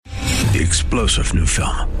The explosive new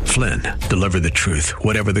film, Flynn, deliver the truth,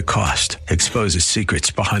 whatever the cost, exposes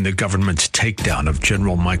secrets behind the government's takedown of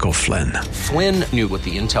General Michael Flynn. Flynn knew what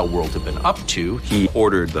the intel world had been up to. He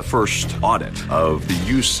ordered the first audit of the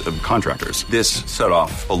use of contractors. This set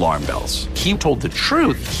off alarm bells. He told the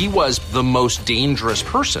truth. He was the most dangerous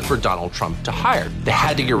person for Donald Trump to hire. They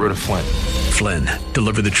had to get rid of Flynn. Flynn,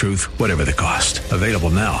 deliver the truth, whatever the cost. Available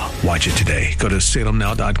now. Watch it today. Go to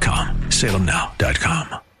salemnow.com.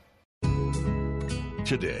 salemnow.com.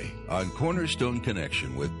 Today on Cornerstone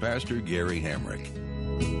Connection with Pastor Gary Hamrick.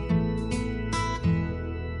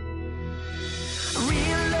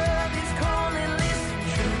 Real love is calling, listen,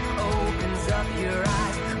 truth opens up your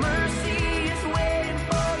eyes. Mercy is waiting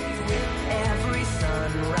for you with every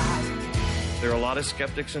sunrise. There are a lot of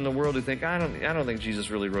skeptics in the world who think, I don't think Jesus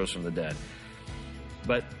really rose from the dead.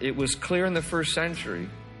 But it was clear in the first century,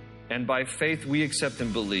 and by faith we accept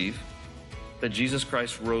and believe, that Jesus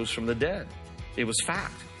Christ rose from the dead. It was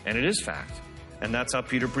fact, and it is fact. And that's how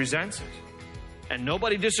Peter presents it. And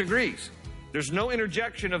nobody disagrees. There's no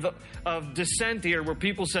interjection of dissent here where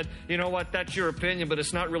people said, you know what, that's your opinion, but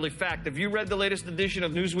it's not really fact. Have you read the latest edition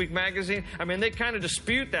of Newsweek magazine? I mean, they kind of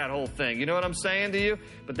dispute that whole thing. You know what I'm saying to you?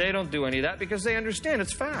 But they don't do any of that because they understand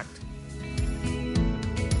it's fact.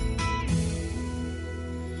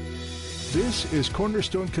 This is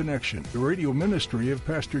Cornerstone Connection, the radio ministry of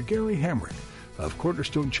Pastor Gary Hamrick of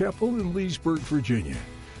Cornerstone Chapel in Leesburg, Virginia.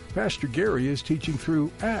 Pastor Gary is teaching through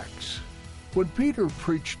Acts. When Peter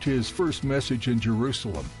preached his first message in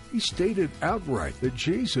Jerusalem, he stated outright that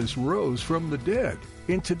Jesus rose from the dead.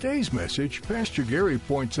 In today's message, Pastor Gary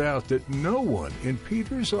points out that no one in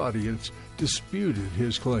Peter's audience disputed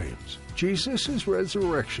his claims. Jesus'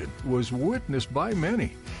 resurrection was witnessed by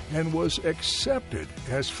many and was accepted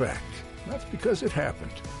as fact. That's because it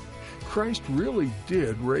happened. Christ really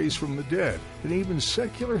did raise from the dead, and even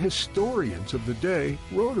secular historians of the day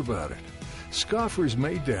wrote about it. Scoffers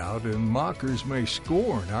may doubt and mockers may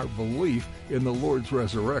scorn our belief in the Lord's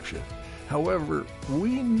resurrection. However,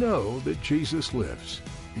 we know that Jesus lives.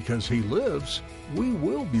 Because he lives, we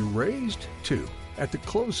will be raised too. At the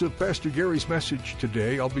close of Pastor Gary's message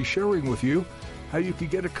today, I'll be sharing with you how you can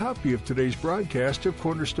get a copy of today's broadcast of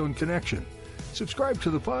Cornerstone Connection. Subscribe to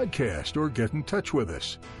the podcast or get in touch with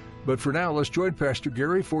us. But for now, let's join Pastor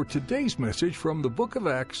Gary for today's message from the book of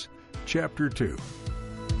Acts, chapter 2.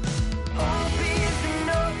 Hope is an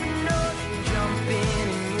open ocean, jump in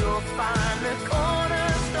and you'll find the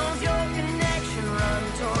cornerstones, your connection, run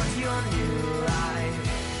towards your new life.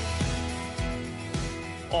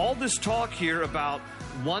 All this talk here about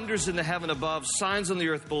wonders in the heaven above, signs on the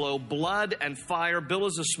earth below, blood and fire,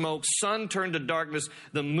 billows of smoke, sun turned to darkness,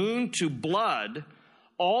 the moon to blood,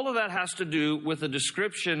 all of that has to do with a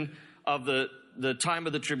description of the time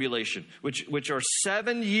of the tribulation, which are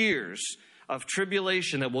 7 years of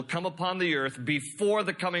tribulation that will come upon the earth before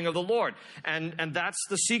the coming of the Lord. And that's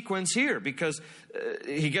the sequence here, because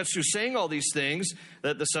he gets through saying all these things,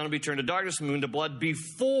 that the sun will be turned to darkness, the moon to blood,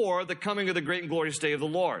 before the coming of the great and glorious day of the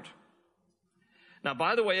Lord. Now,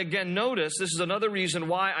 by the way, again, notice, this is another reason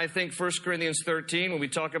why I think 1 Corinthians 13, when we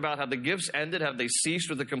talk about how the gifts ended, have they ceased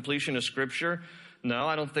with the completion of Scripture? No,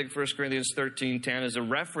 I don't think 1 Corinthians 13:10 is a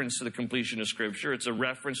reference to the completion of Scripture. It's a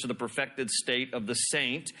reference to the perfected state of the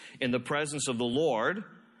saint in the presence of the Lord.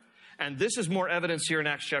 And this is more evidence here in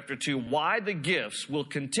Acts chapter 2, why the gifts will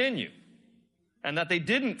continue and that they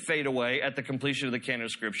didn't fade away at the completion of the canon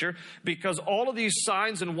of Scripture, because all of these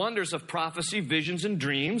signs and wonders of prophecy, visions, and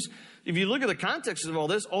dreams, if you look at the context of all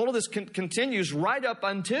this continues right up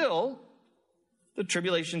until the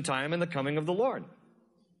tribulation time and the coming of the Lord.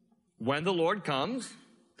 When the Lord comes,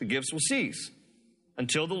 the gifts will cease.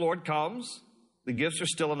 Until the Lord comes, the gifts are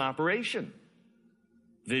still in operation.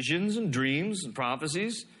 Visions and dreams and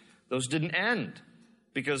prophecies, those didn't end.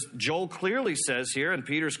 Because Joel clearly says here, and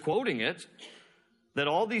Peter's quoting it, that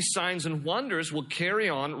all these signs and wonders will carry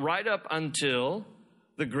on right up until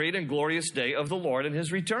the great and glorious day of the Lord and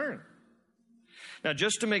his return. Now,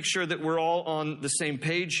 just to make sure that we're all on the same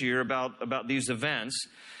page here about these events,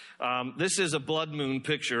 this is a blood moon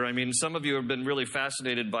picture. I mean, some of you have been really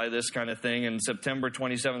fascinated by this kind of thing. And September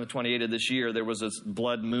 27th to 28th of this year, there was this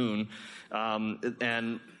blood moon.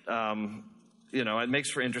 You know, it makes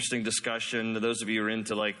for interesting discussion. Those of you who are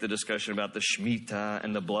into like the discussion about the Shemitah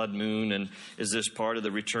and the blood moon, and is this part of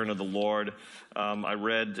the return of the Lord? I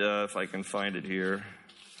read, if I can find it here,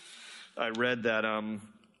 I read that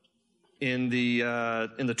in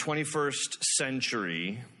the 21st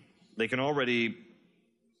century,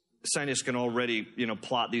 scientists can already,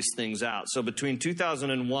 plot these things out. So between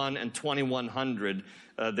 2001 and 2100,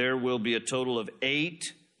 there will be a total of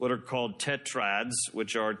 8 what are called tetrads,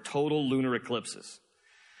 which are total lunar eclipses.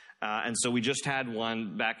 And so we just had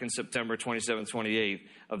one back in September 27th, 28th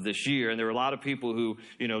of this year. And there were a lot of people who,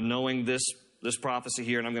 knowing this prophecy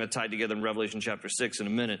here, and I'm going to tie it together in Revelation chapter 6 in a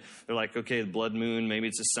minute. They're like, okay, the blood moon, maybe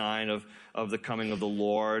it's a sign of the coming of the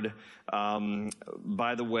Lord.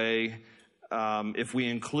 By the way, if we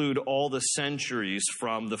include all the centuries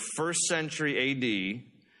from the 1st century A.D.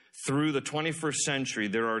 through the 21st century,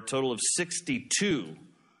 there are a total of 62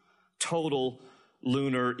 total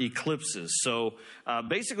lunar eclipses. So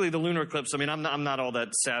basically the lunar eclipse, I'm not all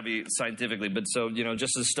that savvy scientifically, but so,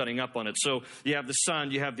 just as studying up on it. So you have the sun,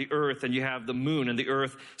 you have the earth, and you have the moon, and the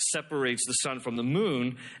earth separates the sun from the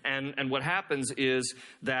moon. And what happens is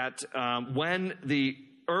that when the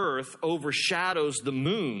earth overshadows the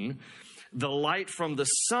moon, the light from the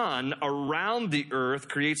sun around the earth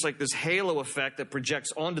creates like this halo effect that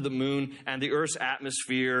projects onto the moon and the earth's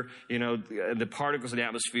atmosphere, the particles in the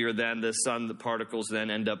atmosphere, then the sun, the particles then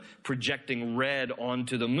end up projecting red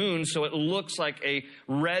onto the moon. So it looks like a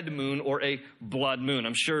red moon or a blood moon.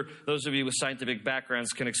 I'm sure those of you with scientific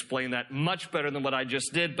backgrounds can explain that much better than what I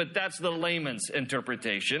just did, but that's the layman's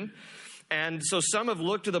interpretation. And so some have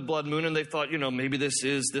looked at the blood moon and they thought, maybe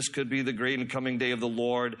this could be the great and coming day of the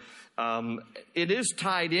Lord. It is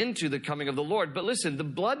tied into the coming of the Lord. But listen, the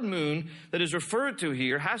blood moon that is referred to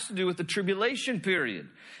here has to do with the tribulation period.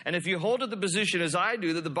 And if you hold to the position as I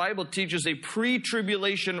do, that the Bible teaches a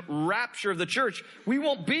pre-tribulation rapture of the church, we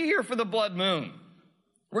won't be here for the blood moon.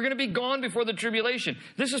 We're going to be gone before the tribulation.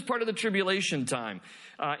 This is part of the tribulation time.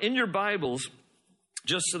 In your Bibles,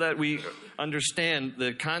 just so that we understand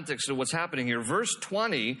the context of what's happening here, verse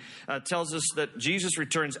 20 tells us that Jesus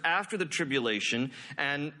returns after the tribulation,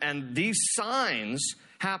 and these signs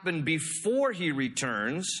happen before he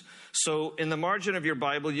returns. So in the margin of your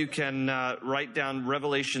Bible, you can write down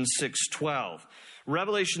Revelation 6:12.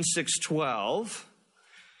 Revelation 6:12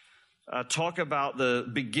 talk about the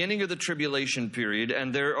beginning of the tribulation period,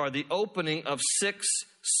 and there are the opening of 6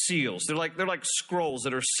 seals. They're like scrolls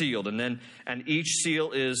that are sealed, and each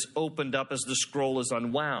seal is opened up as the scroll is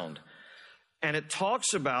unwound. And it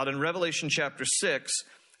talks about in Revelation chapter 6,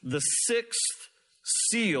 the 6th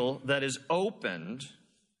seal that is opened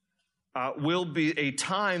will be a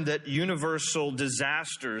time that universal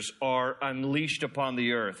disasters are unleashed upon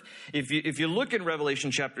the earth. If you look in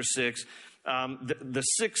Revelation chapter 6, the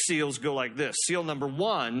 6 seals go like this. Seal number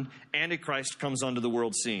 1, Antichrist comes onto the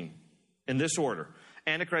world scene. In this order.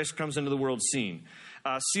 Antichrist comes into the world scene.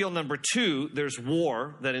 Seal number 2, there's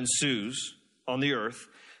war that ensues on the earth.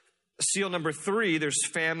 Seal number 3, there's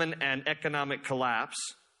famine and economic collapse.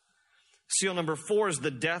 Seal number 4 is the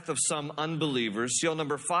death of some unbelievers. Seal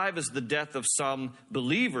number 5 is the death of some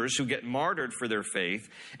believers who get martyred for their faith.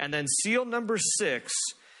 And then seal number 6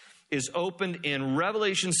 is opened in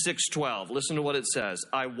Revelation 6:12. Listen to what it says.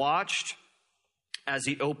 I watched as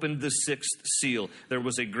he opened the 6th seal. There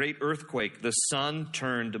was a great earthquake. The sun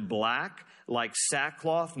turned black like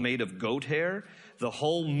sackcloth made of goat hair. The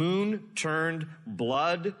whole moon turned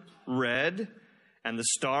blood red, and the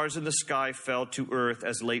stars in the sky fell to earth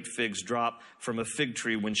as late figs drop from a fig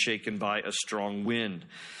tree when shaken by a strong wind.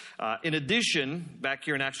 In addition, back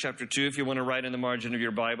here in Acts chapter 2, if you want to write in the margin of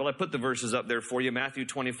your Bible, I put the verses up there for you. Matthew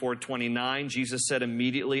 24:29, Jesus said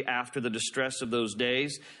immediately after the distress of those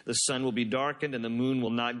days, the sun will be darkened and the moon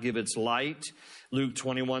will not give its light. Luke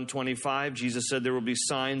 21:25, Jesus said there will be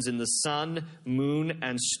signs in the sun, moon,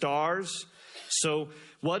 and stars. So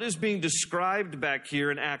what is being described back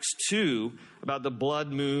here in Acts 2 about the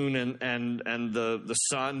blood moon and the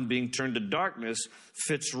sun being turned to darkness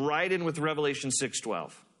fits right in with Revelation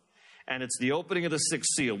 6:12. And it's the opening of the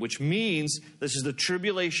 6th seal, which means this is the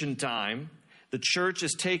tribulation time. The church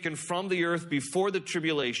is taken from the earth before the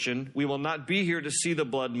tribulation. We will not be here to see the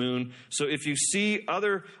blood moon. So if you see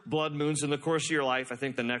other blood moons in the course of your life, I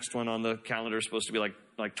think the next one on the calendar is supposed to be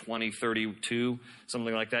like 2032,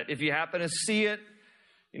 something like that. If you happen to see it,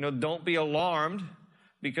 don't be alarmed,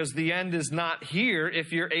 because the end is not here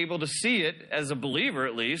if you're able to see it as a believer,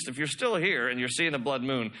 at least. If you're still here and you're seeing the blood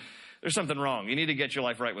moon, there's something wrong. You need to get your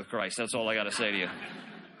life right with Christ. That's all I got to say to you.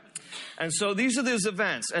 And so these are those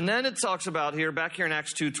events. And then it talks about here, back here in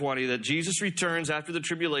Acts 2:20, that Jesus returns after the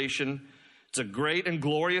tribulation. It's a great and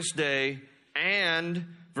glorious day. And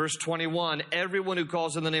verse 21, everyone who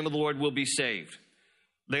calls on the name of the Lord will be saved.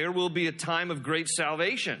 There will be a time of great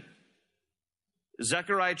salvation.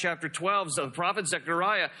 Zechariah chapter 12, the prophet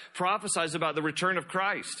Zechariah prophesies about the return of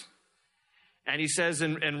Christ. And he says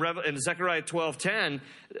in Zechariah 12:10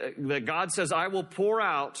 that God says, I will pour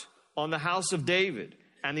out on the house of David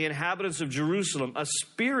and the inhabitants of Jerusalem a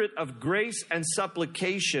spirit of grace and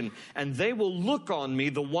supplication, and they will look on me,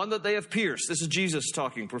 the one that they have pierced. This is Jesus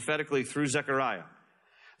talking prophetically through Zechariah.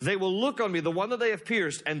 They will look on me, the one that they have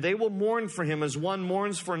pierced, and they will mourn for him as one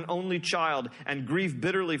mourns for an only child, and grieve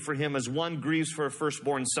bitterly for him as one grieves for a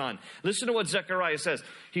firstborn son. Listen to what Zechariah says.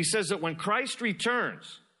 He says that when Christ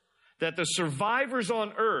returns, that the survivors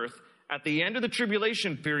on earth at the end of the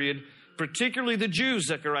tribulation period, particularly the Jews,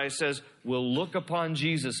 Zechariah says, will look upon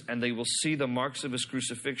Jesus and they will see the marks of his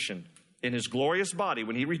crucifixion in his glorious body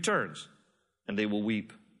when he returns. And they will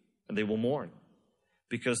weep and they will mourn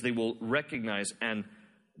because they will recognize, and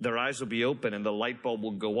their eyes will be open and the light bulb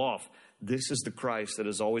will go off. This is the Christ that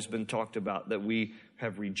has always been talked about that we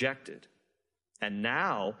have rejected. And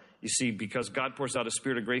now, you see, because God pours out a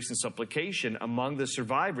spirit of grace and supplication among the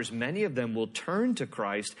survivors, many of them will turn to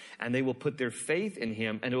Christ and they will put their faith in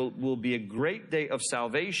him, and it will be a great day of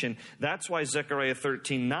salvation. That's why Zechariah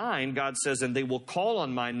 13:9, God says, and they will call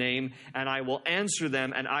on my name and I will answer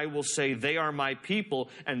them, and I will say they are my people,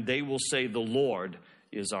 and they will say the Lord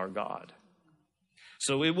is our God.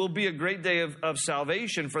 So it will be a great day of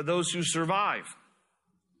salvation for those who survive.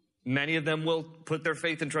 Many of them will put their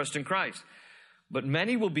faith and trust in Christ. But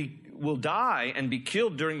many will die and be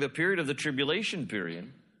killed during the period of the tribulation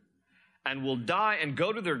period, and will die and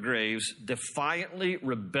go to their graves defiantly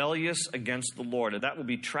rebellious against the Lord. And that will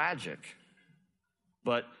be tragic.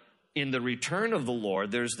 But in the return of the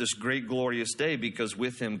Lord, there's this great glorious day, because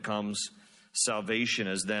with him comes salvation,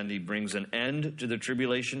 as then he brings an end to the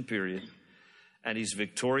tribulation period. And he's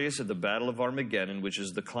victorious at the battle of Armageddon, which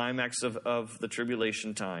is the climax of the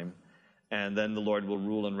tribulation time. And then the Lord will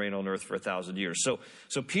rule and reign on earth for 1,000 years.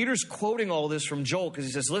 So Peter's quoting all this from Joel because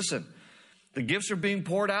he says, listen, the gifts are being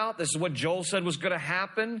poured out. This is what Joel said was going to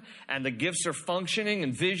happen. And the gifts are functioning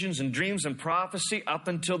in visions and dreams and prophecy up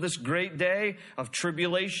until this great day of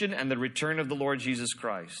tribulation and the return of the Lord Jesus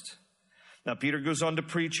Christ. Now, Peter goes on to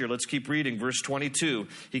preach here. Let's keep reading. Verse 22.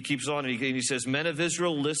 He keeps on and he says, men of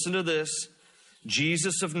Israel, listen to this.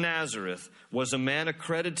 Jesus of Nazareth was a man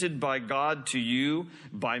accredited by God to you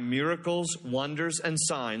by miracles, wonders, and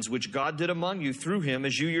signs, which God did among you through him,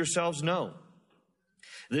 as you yourselves know.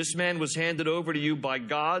 This man was handed over to you by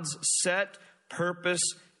God's set purpose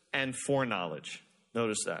and foreknowledge.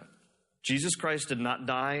 Notice that. Jesus Christ did not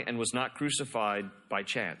die and was not crucified by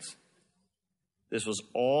chance. This was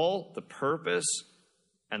all the purpose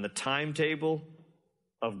and the timetable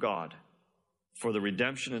of God for the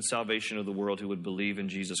redemption and salvation of the world who would believe in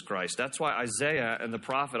Jesus Christ. That's why Isaiah and the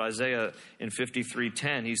prophet Isaiah in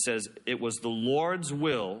 53:10, he says, it was the Lord's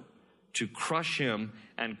will to crush him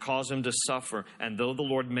and cause him to suffer. And though the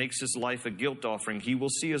Lord makes his life a guilt offering, he will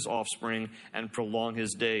see his offspring and prolong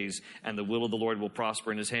his days, and the will of the Lord will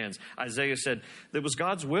prosper in his hands. Isaiah said it was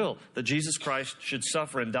God's will that Jesus Christ should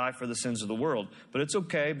suffer and die for the sins of the world. But it's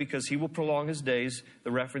okay because he will prolong his days.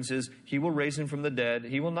 The reference is he will raise him from the dead.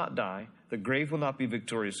 He will not die. The grave will not be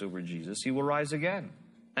victorious over Jesus. He will rise again.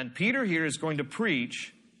 And Peter here is going to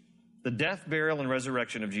preach the death, burial, and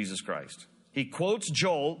resurrection of Jesus Christ. He quotes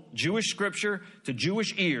Joel, Jewish scripture to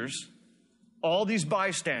Jewish ears, all these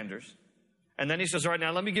bystanders. And then he says, all right,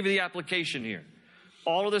 now let me give you the application here.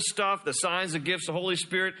 All of this stuff, the signs, the gifts, the Holy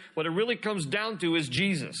Spirit, what it really comes down to is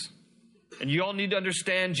Jesus. And you all need to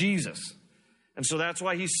understand Jesus. And so that's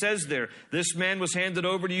why he says there, this man was handed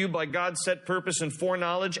over to you by God's set purpose and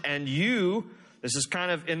foreknowledge, and you, this is kind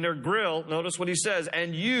of in their grill, notice what he says,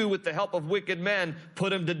 and you, with the help of wicked men,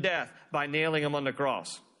 put him to death by nailing him on the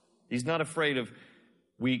cross. He's not afraid of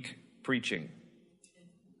weak preaching.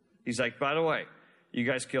 He's like, by the way, you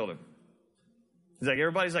guys killed him. He's like,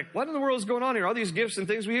 everybody's like, what in the world is going on here? All these gifts and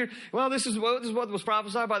things we hear. Well, this is what was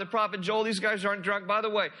prophesied by the prophet Joel. These guys aren't drunk. By the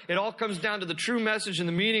way, it all comes down to the true message and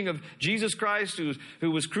the meaning of Jesus Christ,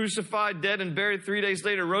 who was crucified, dead, and buried 3 days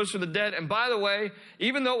later, rose from the dead. And by the way,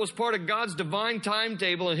 even though it was part of God's divine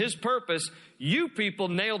timetable and his purpose, you people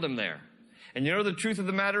nailed him there. And you know the truth of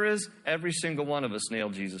the matter is, every single one of us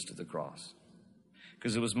nailed Jesus to the cross.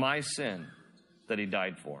 Because it was my sin that he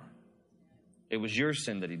died for. It was your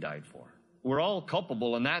sin that he died for. We're all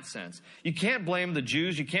culpable in that sense. You can't blame the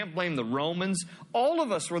Jews. You can't blame the Romans. All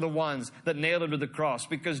of us were the ones that nailed him to the cross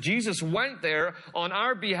because Jesus went there on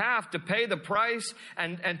our behalf to pay the price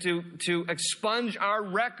and to expunge our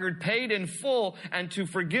record paid in full and to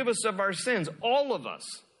forgive us of our sins. All of us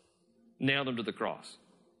nailed him to the cross.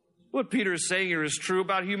 What Peter is saying here is true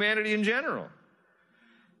about humanity in general.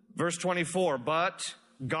 Verse 24, but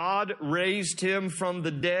God raised him from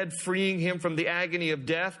the dead, freeing him from the agony of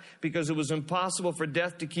death, because it was impossible for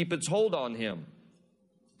death to keep its hold on him.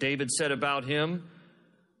 David said about him,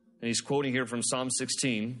 and he's quoting here from Psalm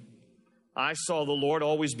 16, I saw the Lord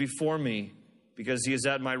always before me. Because he is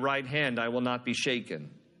at my right hand, I will not be shaken.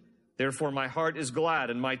 Therefore my heart is glad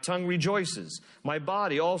and my tongue rejoices. My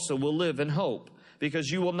body also will live in hope. Because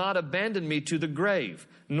you will not abandon me to the grave,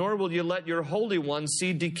 nor will you let your Holy One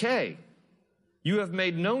see decay. You have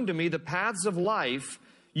made known to me the paths of life.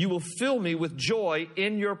 You will fill me with joy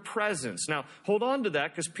in your presence. Now, hold on to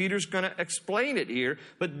that because Peter's going to explain it here.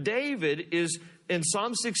 But David is in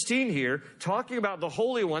Psalm 16 here talking about the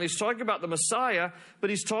Holy One. He's talking about the Messiah, but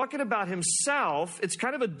he's talking about himself. It's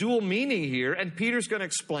kind of a dual meaning here, and Peter's going to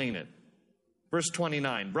explain it. Verse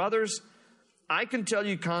 29, brothers, I can tell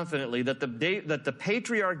you confidently that the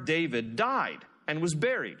patriarch David died and was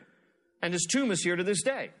buried, and his tomb is here to this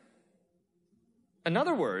day. In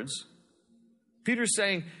other words, Peter's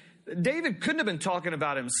saying David couldn't have been talking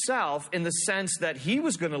about himself in the sense that he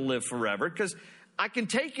was going to live forever, because I can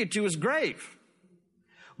take you to his grave.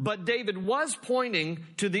 But David was pointing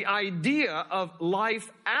to the idea of life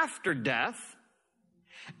after death,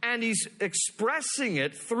 and he's expressing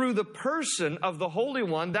it through the person of the Holy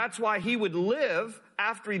One. That's why he would live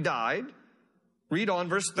after he died. Read on,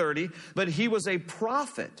 verse 30. But he was a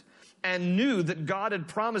prophet and knew that God had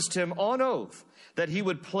promised him on oath that he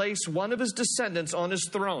would place one of his descendants on his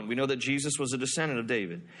throne. We know that Jesus was a descendant of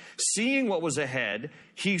David. Seeing what was ahead,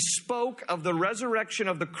 he spoke of the resurrection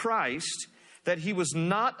of the Christ, that he was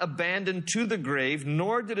not abandoned to the grave,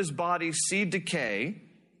 nor did his body see decay.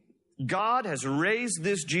 God has raised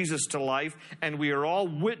this Jesus to life, and we are all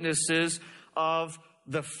witnesses of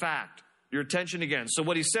the fact. Your attention again. So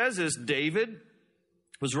what he says is David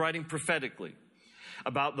was writing prophetically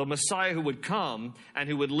about the Messiah who would come and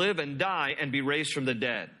who would live and die and be raised from the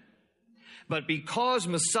dead. But because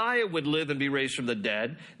Messiah would live and be raised from the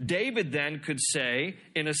dead, David then could say,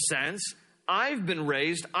 in a sense, I've been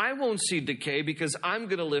raised, I won't see decay because I'm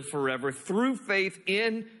going to live forever through faith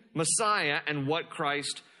in Messiah and what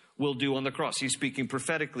Christ will do on the cross. He's speaking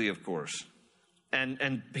prophetically, of course.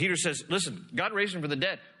 And Peter says, listen, God raised him from the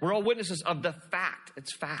dead. We're all witnesses of the fact.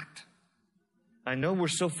 It's fact. I know we're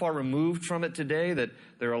so far removed from it today that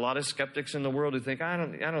there are a lot of skeptics in the world who think, I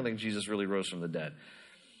don't think Jesus really rose from the dead.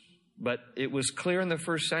 But it was clear in the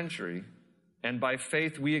first century, and by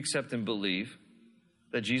faith we accept and believe,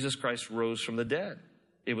 that Jesus Christ rose from the dead.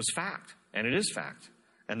 It was fact, and it is fact.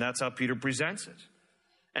 And that's how Peter presents it.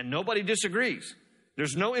 And nobody disagrees.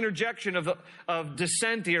 There's no interjection of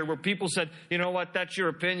dissent here where people said, you know what, that's your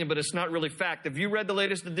opinion, but it's not really fact. Have you read the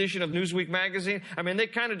latest edition of Newsweek magazine? I mean, they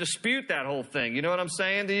kind of dispute that whole thing. You know what I'm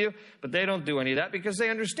saying to you? But they don't do any of that because they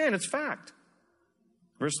understand it's fact.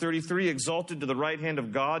 Verse 33, exalted to the right hand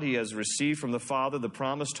of God, he has received from the Father the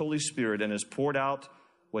promised Holy Spirit and has poured out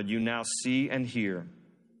what you now see and hear.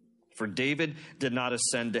 For David did not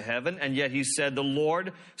ascend to heaven, and yet he said, the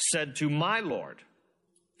Lord said to my Lord.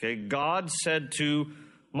 Okay, God said to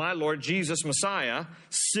my Lord Jesus, Messiah,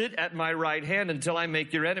 sit at my right hand until I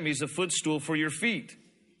make your enemies a footstool for your feet.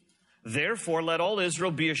 Therefore, let all Israel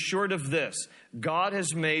be assured of this. God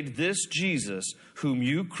has made this Jesus, whom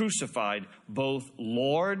you crucified, both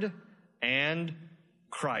Lord and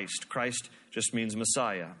Christ. Christ just means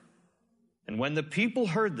Messiah. And when the people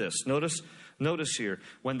heard this, notice here,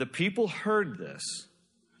 when the people heard this,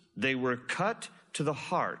 they were cut to the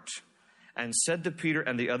heart and said to Peter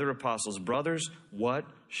and the other apostles, brothers, what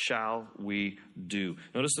shall we do?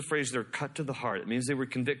 Notice the phrase, they're cut to the heart. It means they were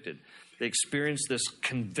convicted. They experienced this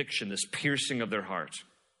conviction, this piercing of their heart.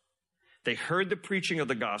 They heard the preaching of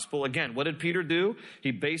the gospel. Again, what did Peter do?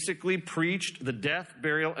 He basically preached the death,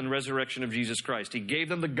 burial, and resurrection of Jesus Christ. He gave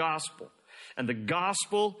them the gospel. And the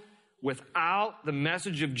gospel without the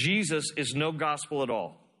message of Jesus is no gospel at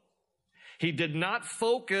all. He did not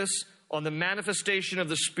focus on the manifestation of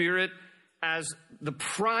the Spirit as the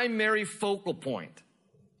primary focal point.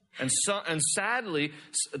 And sadly,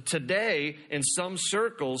 today, in some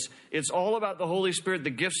circles, it's all about the Holy Spirit, the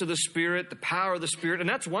gifts of the Spirit, the power of the Spirit, and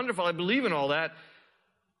that's wonderful. I believe in all that.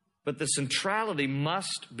 But the centrality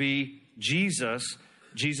must be Jesus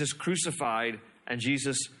crucified, and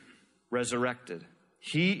Jesus resurrected.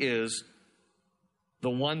 He is the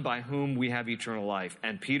one by whom we have eternal life.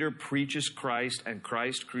 And Peter preaches Christ and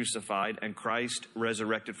Christ crucified and Christ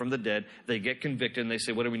resurrected from the dead. They get convicted and they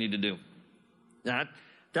say, what do we need to do?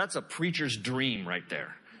 That's a preacher's dream right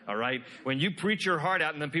there. All right. When you preach your heart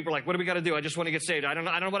out and then people are like, what do we got to do? I just want to get saved. I don't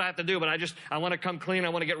know what I have to do, but I want to come clean. I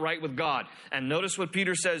want to get right with God. And notice what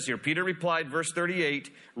Peter says here. Peter replied, verse 38,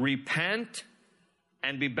 repent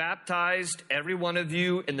and be baptized, every one of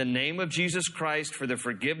you, in the name of Jesus Christ for the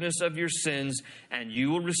forgiveness of your sins, and you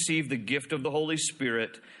will receive the gift of the Holy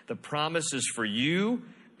Spirit. The promise is for you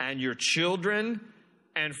and your children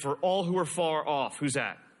and for all who are far off. Who's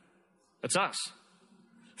that? That's us.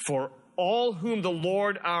 For all whom the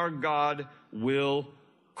Lord our God will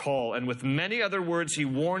call. And with many other words he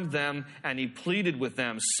warned them, and he pleaded with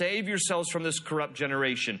them, save yourselves from this corrupt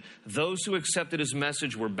generation. Those who accepted his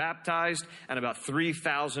message were baptized, and about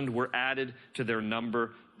 3,000 were added to their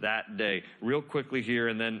number that day. Real quickly here,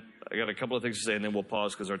 and then I got a couple of things to say, and then we'll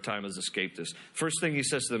pause because our time has escaped us. First thing he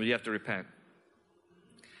says to them, you have to repent.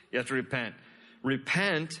 You have to repent.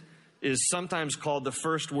 Repent is sometimes called the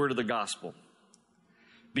first word of the gospel.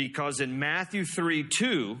 Because in Matthew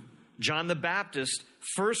 3:2, John the Baptist,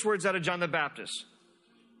 first words out of John the Baptist,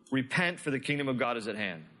 repent, for the kingdom of God is at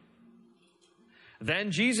hand.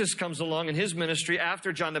 Then Jesus comes along in his ministry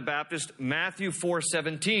after John the Baptist. Matthew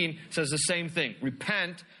 4:17 says the same thing.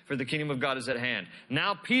 Repent, for the kingdom of God is at hand.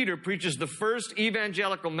 Now Peter preaches the first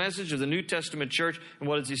evangelical message of the New Testament church. And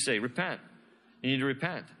what does he say? Repent. You need to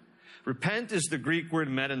repent. Repent is the Greek word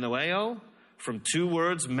metanoeo, from two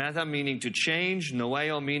words, meta meaning to change,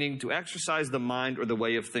 noeo meaning to exercise the mind or the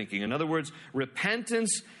way of thinking. In other words,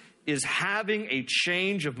 repentance is having a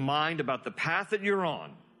change of mind about the path that you're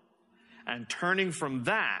on, and turning from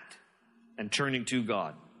that and turning to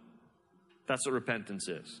God. That's what repentance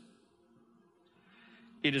is.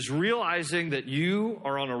 It is realizing that you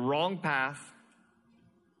are on a wrong path.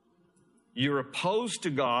 You're opposed to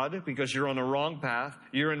God because you're on a wrong path.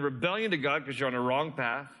 You're in rebellion to God because you're on a wrong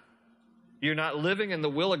path. You're not living in the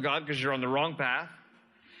will of God because you're on the wrong path.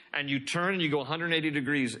 And you turn and you go 180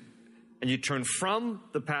 degrees and you turn from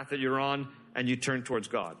the path that you're on and you turn towards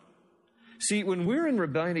God. See, when we're in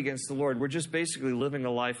rebellion against the Lord, we're just basically living a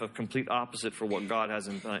life of complete opposite for what God has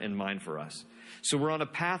in mind for us. So we're on a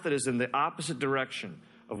path that is in the opposite direction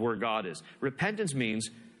of where God is. Repentance means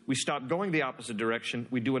we stop going the opposite direction,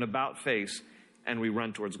 we do an about face, and we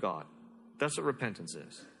run towards God. That's what repentance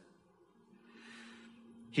is.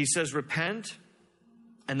 He says repent,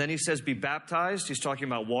 and then he says be baptized. He's talking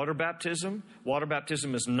about water baptism. Water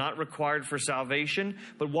baptism is not required for salvation,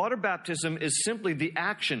 but water baptism is simply the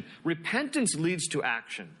action. Repentance leads to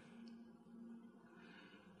action.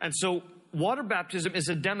 And so water baptism is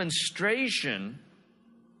a demonstration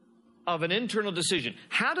of an internal decision.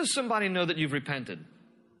 How does somebody know that you've repented?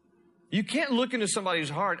 You can't look into somebody's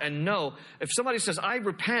heart and know. If somebody says, I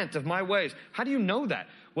repent of my ways, how do you know that?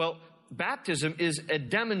 Well, baptism is a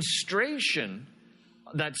demonstration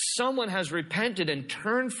that someone has repented and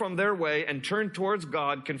turned from their way and turned towards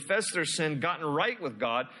God, confessed their sin, gotten right with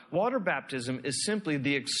God. Water baptism is simply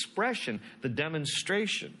the expression, the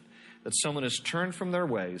demonstration that someone has turned from their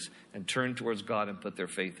ways and turned towards God and put their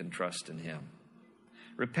faith and trust in Him.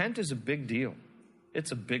 Repent is a big deal.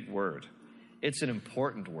 It's a big word. It's an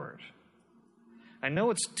important word. I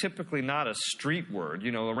know it's typically not a street word.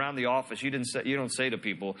 You know, around the office, you don't say to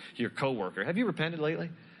people, your coworker, have you repented lately?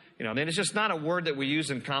 You know, I mean, it's just not a word that we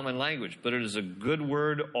use in common language, but it is a good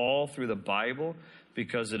word all through the Bible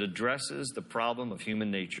because it addresses the problem of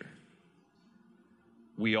human nature.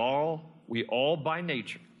 We all by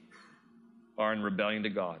nature are in rebellion to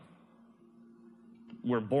God.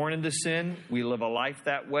 We're born into sin. We live a life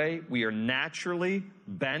that way. We are naturally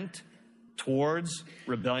bent towards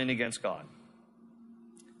rebellion against God.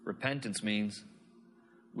 Repentance means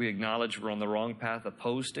we acknowledge we're on the wrong path,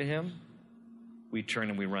 opposed to Him. We turn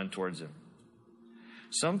and we run towards Him.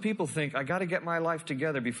 Some people think, I got to get my life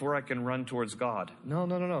together before I can run towards God.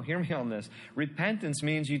 No. Hear me on this. Repentance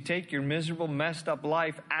means you take your miserable, messed up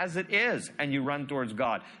life as it is and you run towards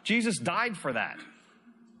God. Jesus died for that.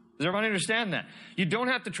 Does everybody understand that? You don't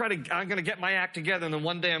have to try to, I'm going to get my act together and then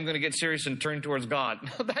one day I'm going to get serious and turn towards God.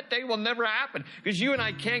 No, that day will never happen because you and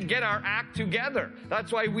I can't get our act together.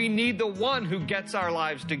 That's why we need the one who gets our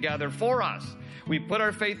lives together for us. We put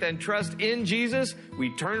our faith and trust in Jesus.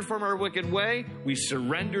 We turn from our wicked way. We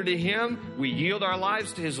surrender to Him. We yield our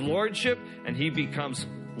lives to His Lordship, and He becomes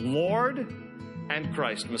Lord and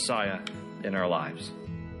Christ, Messiah, in our lives.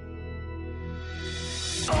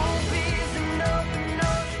 Jump in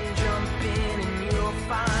and you'll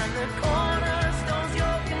find the cornerstone's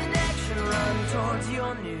your connection. Run towards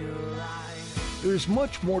your new life. There's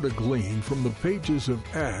much more to glean from the pages of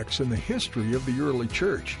Acts and the history of the early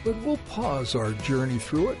church, but we'll pause our journey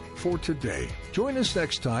through it for today. Join us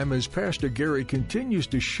next time as Pastor Gary continues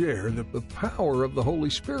to share the power of the Holy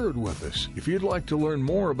Spirit with us. If you'd like to learn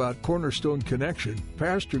more about Cornerstone Connection,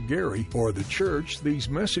 Pastor Gary, or the church these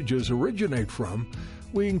messages originate from,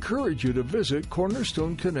 we encourage you to visit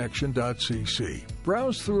cornerstoneconnection.cc.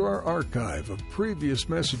 Browse through our archive of previous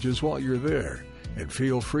messages while you're there, and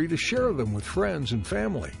feel free to share them with friends and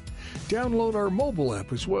family. Download our mobile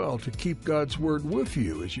app as well to keep God's Word with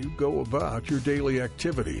you as you go about your daily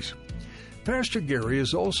activities. Pastor Gary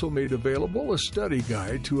has also made available a study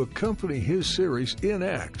guide to accompany his series in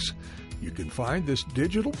Acts. You can find this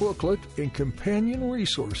digital booklet and companion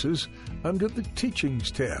resources under the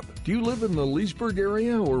Teachings tab. Do you live in the Leesburg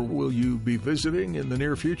area, or will you be visiting in the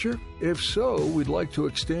near future? If so, we'd like to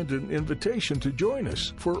extend an invitation to join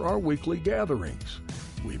us for our weekly gatherings.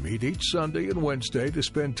 We meet each Sunday and Wednesday to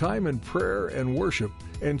spend time in prayer and worship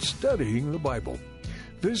and studying the Bible.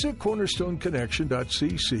 Visit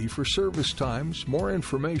cornerstoneconnection.cc for service times, more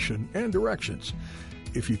information, and directions.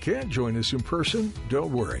 If you can't join us in person,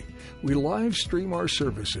 don't worry. We live stream our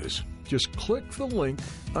services. Just click the link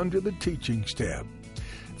under the Teachings tab.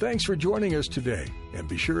 Thanks for joining us today, and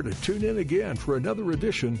be sure to tune in again for another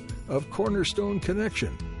edition of Cornerstone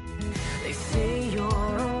Connection. They say you're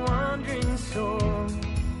a wandering soul,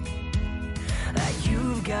 that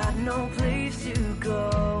you've got no place to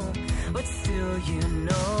go, but still you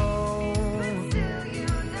know,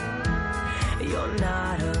 you're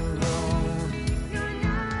not alone.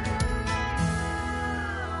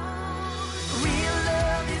 Real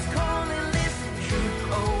love is calling, listen,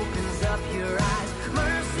 truth opens up your eyes.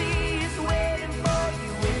 Mercy is waiting for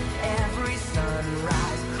you with every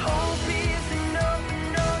sunrise. Hope is an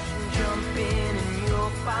open ocean, jump in and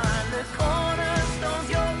you'll find the cornerstones,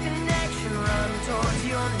 your connection, run towards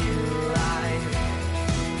your new life.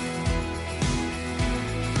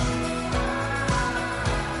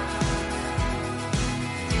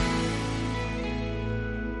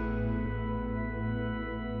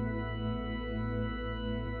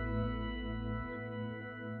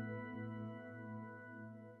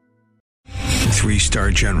 Three-star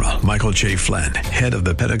General Michael J. Flynn, head of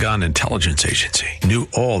the Pentagon Intelligence Agency, knew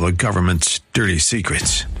all the government's dirty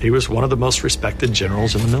secrets. He was one of the most respected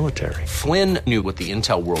generals in the military. Flynn knew what the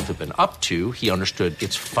intel world had been up to. He understood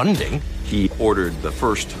its funding. He ordered the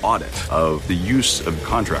first audit of the use of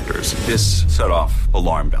contractors. This set off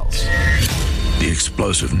alarm bells. The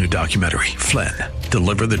explosive new documentary, Flynn,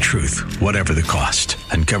 Deliver the Truth, Whatever the Cost,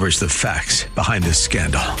 uncovers the facts behind this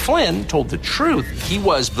scandal. Flynn told the truth. He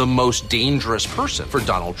was the most dangerous person for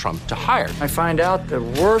Donald Trump to hire. I find out the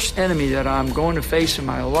worst enemy that I'm going to face in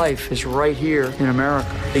my life is right here in America.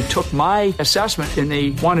 They took my assessment and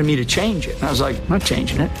they wanted me to change it. And I was like, I'm not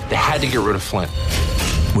changing it. They had to get rid of Flynn.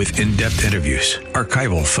 With in-depth interviews,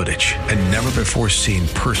 archival footage, and never-before-seen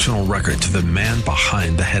personal records of the man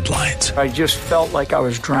behind the headlines. I just felt like I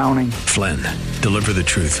was drowning. Flynn, Deliver the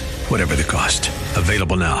Truth, Whatever the Cost.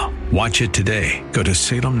 Available now. Watch it today. Go to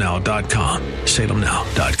salemnow.com.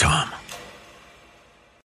 salemnow.com.